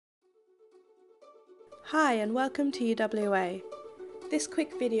Hi and welcome to UWA. This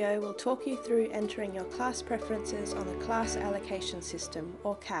quick video will talk you through entering your class preferences on the Class Allocation System,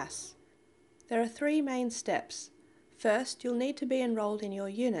 or CAS. There are three main steps. First, you'll need to be enrolled in your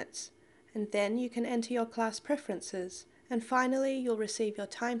units, and then you can enter your class preferences, and finally you'll receive your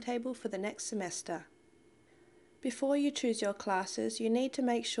timetable for the next semester. Before you choose your classes, you need to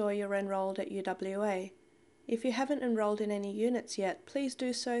make sure you're enrolled at UWA. If you haven't enrolled in any units yet, please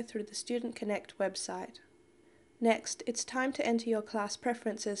do so through the Student Connect website. Next, it's time to enter your class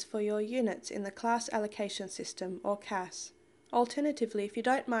preferences for your units in the Class Allocation System, or CAS. Alternatively, if you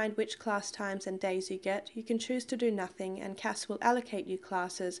don't mind which class times and days you get, you can choose to do nothing and CAS will allocate you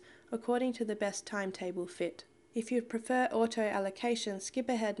classes according to the best timetable fit. If you prefer auto-allocation, skip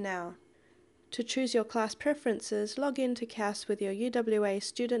ahead now. To choose your class preferences, log in to CAS with your UWA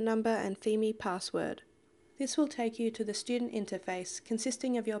student number and FEME password. This will take you to the student interface,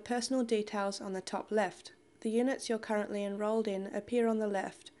 consisting of your personal details on the top left. The units you're currently enrolled in appear on the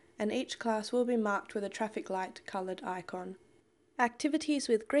left, and each class will be marked with a traffic light coloured icon. Activities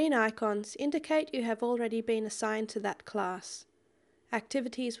with green icons indicate you have already been assigned to that class.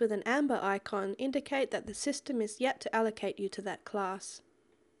 Activities with an amber icon indicate that the system is yet to allocate you to that class.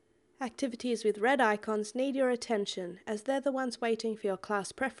 Activities with red icons need your attention, as they're the ones waiting for your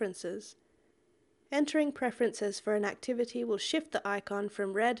class preferences. Entering preferences for an activity will shift the icon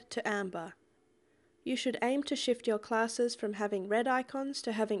from red to amber. You should aim to shift your classes from having red icons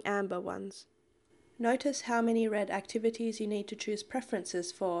to having amber ones. Notice how many red activities you need to choose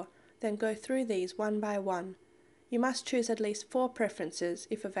preferences for, then go through these one by one. You must choose at least 4 preferences,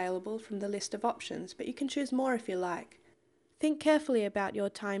 if available, from the list of options, but you can choose more if you like. Think carefully about your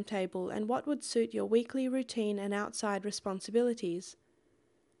timetable and what would suit your weekly routine and outside responsibilities.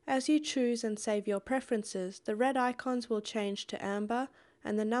 As you choose and save your preferences, the red icons will change to amber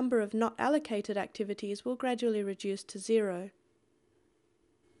and the number of not allocated activities will gradually reduce to 0.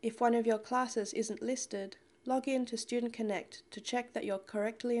 If one of your classes isn't listed, log in to Student Connect to check that you're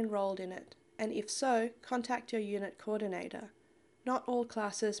correctly enrolled in it, and if so, contact your unit coordinator. Not all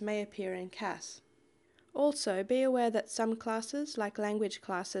classes may appear in CAS. Also, be aware that some classes, like language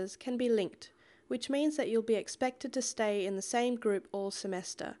classes, can be linked, which means that you'll be expected to stay in the same group all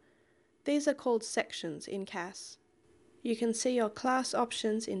semester. These are called sections in CAS. You can see your class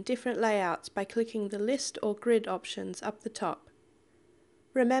options in different layouts by clicking the list or grid options up the top.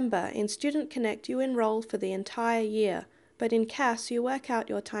 Remember, in Student Connect you enroll for the entire year, but in CAS you work out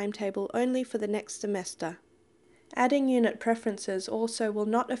your timetable only for the next semester. Adding unit preferences also will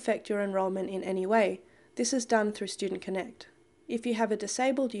not affect your enrollment in any way. This is done through Student Connect. If you have a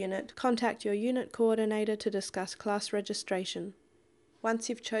disabled unit, contact your unit coordinator to discuss class registration. Once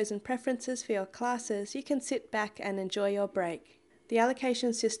you've chosen preferences for your classes, you can sit back and enjoy your break. The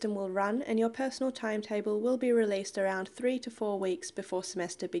allocation system will run and your personal timetable will be released around 3 to 4 weeks before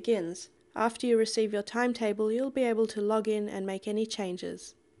semester begins. After you receive your timetable, you'll be able to log in and make any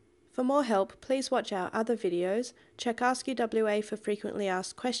changes. For more help, please watch our other videos, check Ask UWA for frequently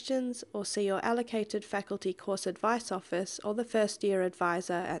asked questions, or see your allocated faculty course advice office or the first year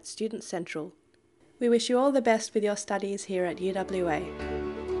advisor at Student Central. We wish you all the best with your studies here at UWA.